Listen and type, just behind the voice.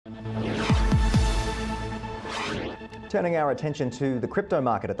Turning our attention to the crypto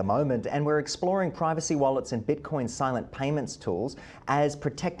market at the moment, and we're exploring privacy wallets and Bitcoin silent payments tools as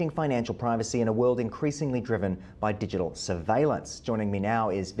protecting financial privacy in a world increasingly driven by digital surveillance. Joining me now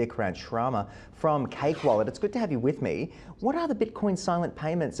is Vikrant Sharma from Cake Wallet. It's good to have you with me. What are the Bitcoin silent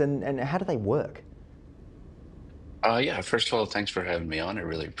payments and how do they work? Yeah, first of all, thanks for having me on. I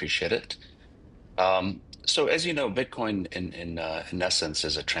really appreciate it. So as you know, Bitcoin in essence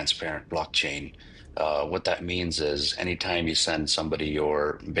is a transparent blockchain. What that means is anytime you send somebody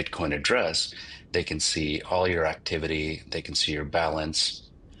your Bitcoin address, they can see all your activity, they can see your balance.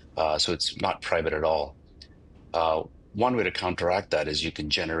 So it's not private at all. Uh, One way to counteract that is you can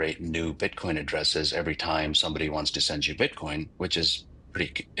generate new Bitcoin addresses every time somebody wants to send you Bitcoin, which is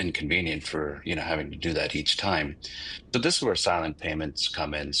pretty inconvenient for, having to do that each time. So this is where silent payments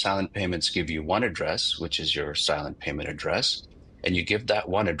come in. Silent payments give you one address, which is your silent payment address, and you give that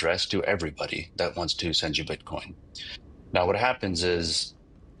one address to everybody that wants to send you Bitcoin. Now, what happens is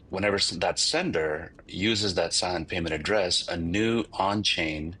whenever that sender uses that silent payment address, a new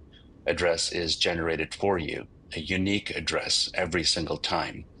on-chain address is generated for you, a unique address every single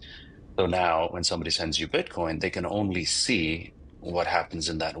time. So now when somebody sends you Bitcoin, they can only see what happens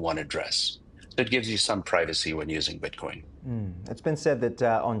in that one address. So it gives you some privacy when using Bitcoin. It's been said that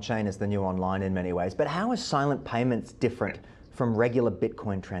on-chain is the new online in many ways, but how is silent payments different from regular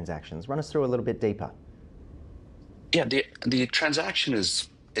Bitcoin transactions? Run us through a little bit deeper. Yeah, the transaction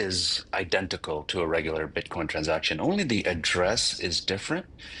is identical to a regular Bitcoin transaction. Only the address is different,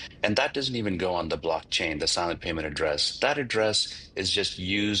 and that doesn't even go on the blockchain, the silent payment address. That address is just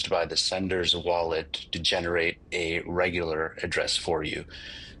used by the sender's wallet to generate a regular address for you.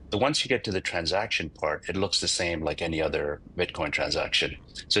 So once you get to the transaction part, it looks the same like any other Bitcoin transaction.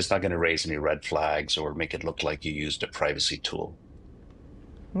 So it's not going to raise any red flags or make it look like you used a privacy tool.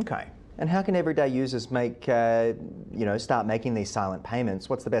 Okay. And how can everyday users start making these silent payments?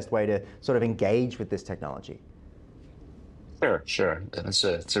 What's the best way to sort of engage with this technology? Sure, sure.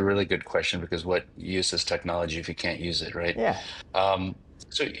 It's a really good question because what use is technology if you can't use it, right? Yeah. Um,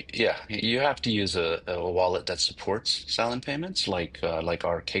 yeah, you have to use a wallet that supports silent payments, like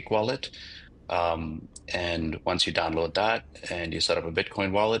our Cake wallet. And once you download that and you set up a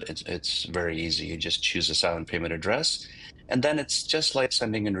Bitcoin wallet, it's very easy. You just choose a silent payment address, and then it's just like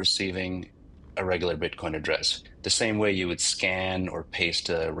sending and receiving a regular Bitcoin address. The same way you would scan or paste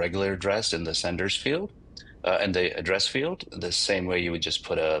a regular address in the sender's field, in the address field, the same way you would just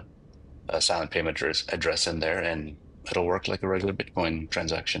put a silent payment address in there, and it'll work like a regular Bitcoin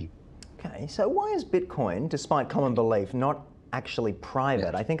transaction. Okay, so why is Bitcoin, despite common belief, not actually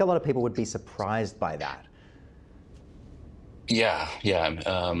private? I think a lot of people would be surprised by that. Yeah,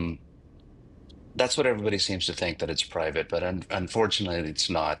 yeah. That's what everybody seems to think that it's private, but unfortunately, it's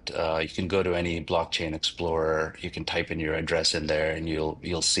not. You can go to any blockchain explorer, you can type in your address in there, and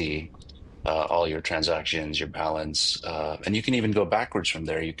you'll see all your transactions, your balance, and you can even go backwards from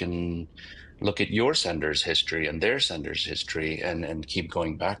there. You can look at your sender's history and their sender's history, and keep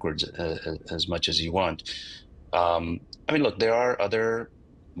going backwards as much as you want. I mean, look, there are other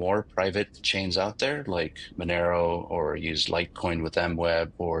more private chains out there like Monero or use Litecoin with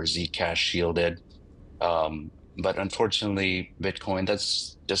MWeb or Zcash shielded. But unfortunately, Bitcoin,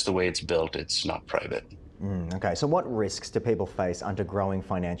 that's just the way it's built. It's not private. Okay, so what risks do people face under growing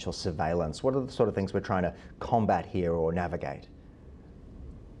financial surveillance? What are the sort of things we're trying to combat here or navigate?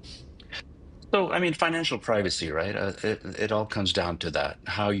 So, I mean, financial privacy, right? It all comes down to that.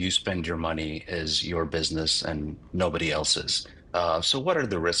 How you spend your money is your business and nobody else's. So, what are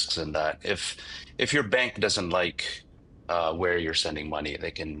the risks in that? If your bank doesn't like where you're sending money,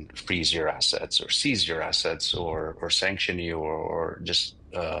 they can freeze your assets or seize your assets or sanction you or just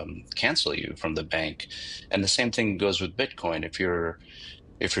cancel you from the bank. And the same thing goes with Bitcoin. If you're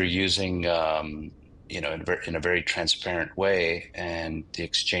using in a very transparent way and the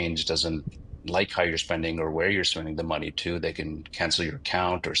exchange doesn't like how you're spending or where you're spending the money to, they can cancel your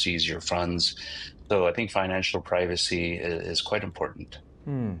account or seize your funds. So I think financial privacy is quite important.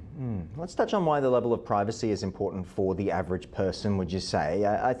 Let's touch on why the level of privacy is important for the average person, would you say?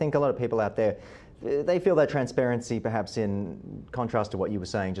 I think a lot of people out there, they feel that transparency, perhaps in contrast to what you were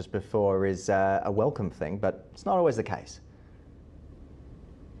saying just before, is a welcome thing, but it's not always the case.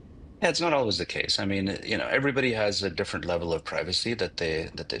 Yeah, it's not always the case. I mean, everybody has a different level of privacy that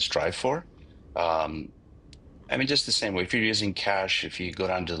they strive for. Um, I mean, just the same way, if you're using cash, if you go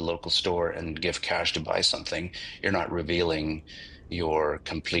down to the local store and give cash to buy something, you're not revealing your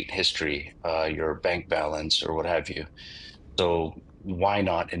complete history, your bank balance, or what have you. So why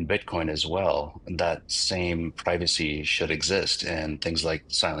not in Bitcoin as well? That same privacy should exist, and things like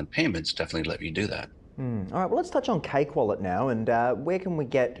silent payments definitely let you do that. All right, well, let's touch on Cake Wallet now, and where can we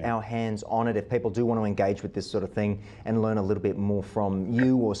get our hands on it if people do want to engage with this sort of thing and learn a little bit more from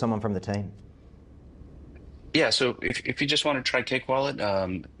you or someone from the team? Yeah, so if you just want to try Cake Wallet,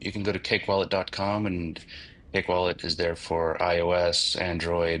 you can go to cakewallet.com, and Cake Wallet is there for iOS,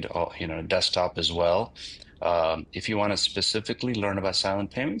 Android, desktop as well. If you want to specifically learn about silent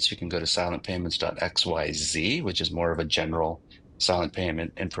payments, you can go to silentpayments.xyz, which is more of a general silent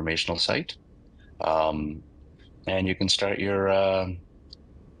payment informational site. Um, and you can start your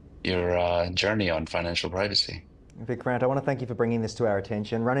journey on financial privacy. Vikrant, I want to thank you for bringing this to our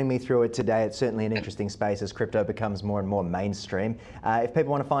attention, running me through it today. It's certainly an interesting space as crypto becomes more and more mainstream. If people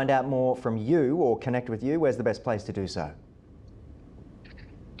want to find out more from you or connect with you, where's the best place to do so?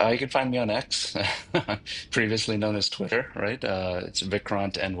 You can find me on X, previously known as Twitter, right? It's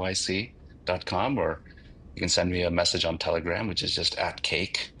vikrantnyc.com, or you can send me a message on Telegram, which is just at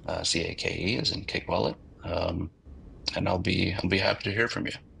cake, CAKE, as in Cake Wallet. And I'll be happy to hear from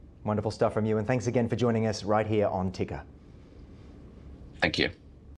you. Wonderful stuff from you, and thanks again for joining us right here on Ticker. Thank you.